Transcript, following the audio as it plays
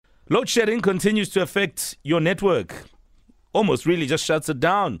Load shedding continues to affect your network. Almost really just shuts it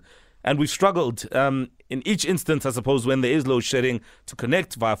down. And we've struggled in each instance, I suppose, when there is load shedding to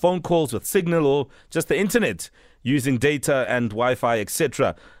connect via phone calls with signal or just the internet using data and Wi-Fi,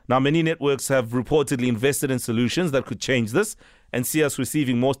 etc. Now, many networks have reportedly invested in solutions that could change this and see us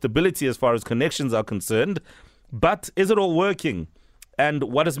receiving more stability as far as connections are concerned. But is it all working? And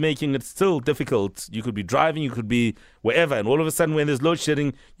what is making it still difficult? You could be driving, you could be wherever, and all of a sudden when there's load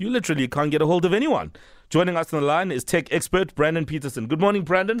shedding, you literally can't get a hold of anyone. Joining us on the line is tech expert Brendon Peterson. Good morning,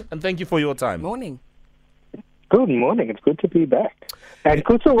 Brendon, and thank you for your time. Morning. Good morning. It's good to be back. And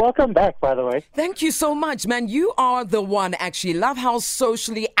Kutu, welcome back, by the way. Thank you so much, man. You are the one, actually. Love how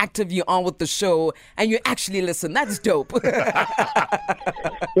socially active you are with the show, and you actually listen. That's dope. Listen,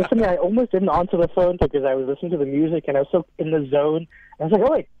 I almost didn't answer the phone because I was listening to the music and I was so in the zone. I was like,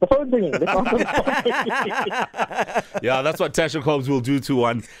 oh, wait, the phone's ringing. Let's answer the phone. Yeah, that's what Tasha Cobbs will do to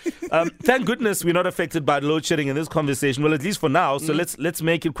one. Thank goodness we're not affected by load shedding in this conversation. Well, at least for now. So let's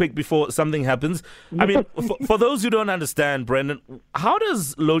make it quick before something happens. I mean, for those who don't understand, Brendon, how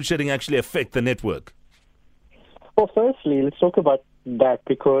does load shedding actually affect the network? Well, firstly, let's talk about that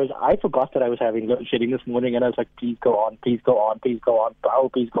because I forgot that I was having load shedding this morning and I was like, please go on, please go on, please go on, power,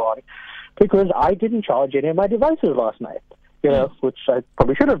 please go on. Because I didn't charge any of my devices last night, which I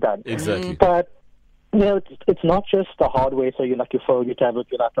probably should have done. Exactly. But, it's not just the hardware, so like your phone, your tablet,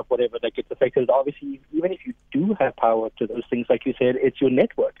 your laptop, whatever, that gets affected. Obviously, even if you do have power to those things, like you said, it's your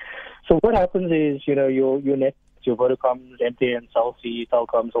network. So what happens is, your net, your Vodacoms, MTN, Cell C,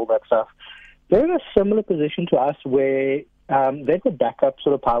 Telcoms, all that stuff, they're in a similar position to us where they've got backup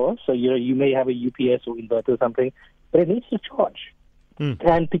sort of power. So, you may have a UPS or inverter or something, but it needs to charge.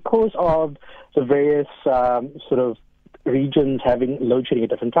 And because of the various sort of regions having load shedding at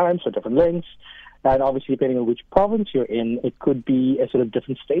different times, so different lengths, and obviously depending on which province you're in, it could be a sort of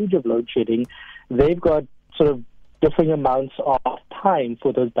different stage of load shedding. They've got sort of differing amounts of time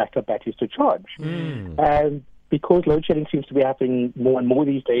for those backup batteries to charge. And because load shedding seems to be happening more and more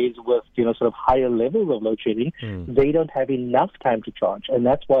these days with, sort of higher levels of load shedding, they don't have enough time to charge. And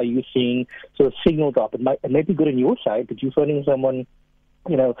that's why you're seeing sort of signal drop. It may be good on your side, but you're phoning someone,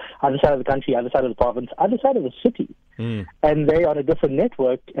 other side of the country, other side of the province, other side of the city. And they're on a different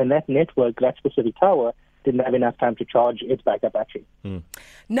network, and that network, that specific tower, didn't have enough time to charge its backup battery.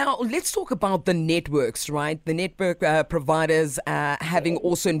 Now, let's talk about the networks, right? The network providers having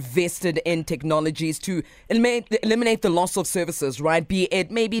also invested in technologies to eliminate the loss of services, right? Be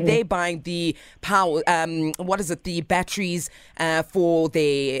it maybe they buying the power, the batteries for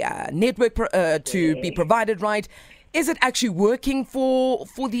their network to be provided, right? Is it actually working for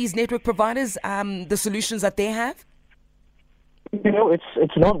these network providers, the solutions that they have?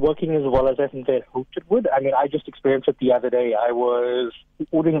 It's not working as well as I think they hoped it would. I mean, I just experienced it the other day. I was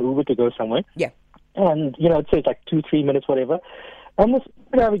ordering an Uber to go somewhere. Yeah. And, it says like 2-3 minutes, whatever. And this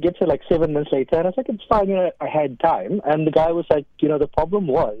driver gets there like 7 minutes later. And I was like, it's fine, I had time. And the guy was like, the problem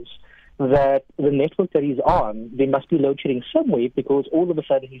was that the network that he's on, there must be load shedding somewhere because all of a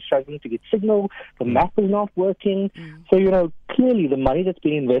sudden he's struggling to get signal. The map is not working. So, clearly the money that's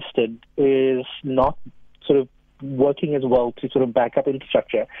being invested is not sort of working as well to sort of back up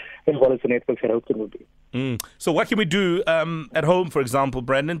infrastructure as well as the networks had hoped it would be. So what can we do at home, for example,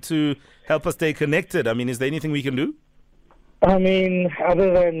 Brendon, to help us stay connected? I mean, is there anything we can do? I mean,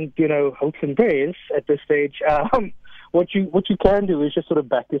 other than, hopes and prayers at this stage, what you can do is just sort of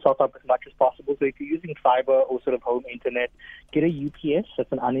back yourself up as much as possible. So if you're using fiber or sort of home internet, get a UPS.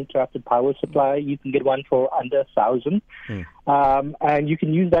 That's an uninterrupted power supply. You can get one for under 1,000. And you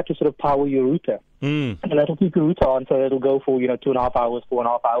can use that to sort of power your router. And that'll keep your router on, so it'll go for, 2.5 hours,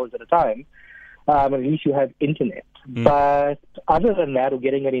 4.5 hours at a time. At least you have internet. But other than that, or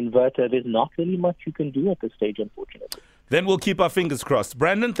getting an inverter, there's not really much you can do at this stage, unfortunately. Then we'll keep our fingers crossed.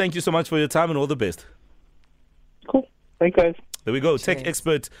 Brendon, thank you so much for your time and all the best. Cool. Thanks, guys. There we go. Cheers. Tech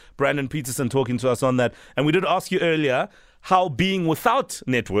expert Brendon Peterson talking to us on that. And we did ask you earlier how being without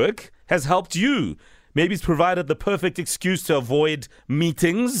network has helped you. Maybe it's provided the perfect excuse to avoid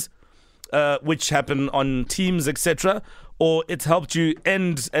meetings, which happen on Teams, etc., or it's helped you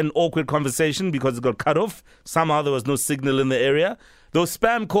end an awkward conversation because it got cut off. Somehow there was no signal in the area. Those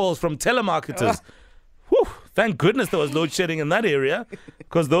spam calls from telemarketers. Whew, thank goodness there was load shedding in that area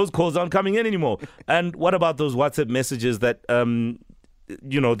because those calls aren't coming in anymore. And what about those WhatsApp messages that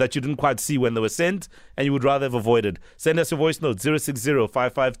that you didn't quite see when they were sent and you would rather have avoided? Send us your voice note 060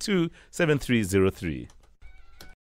 552 7303.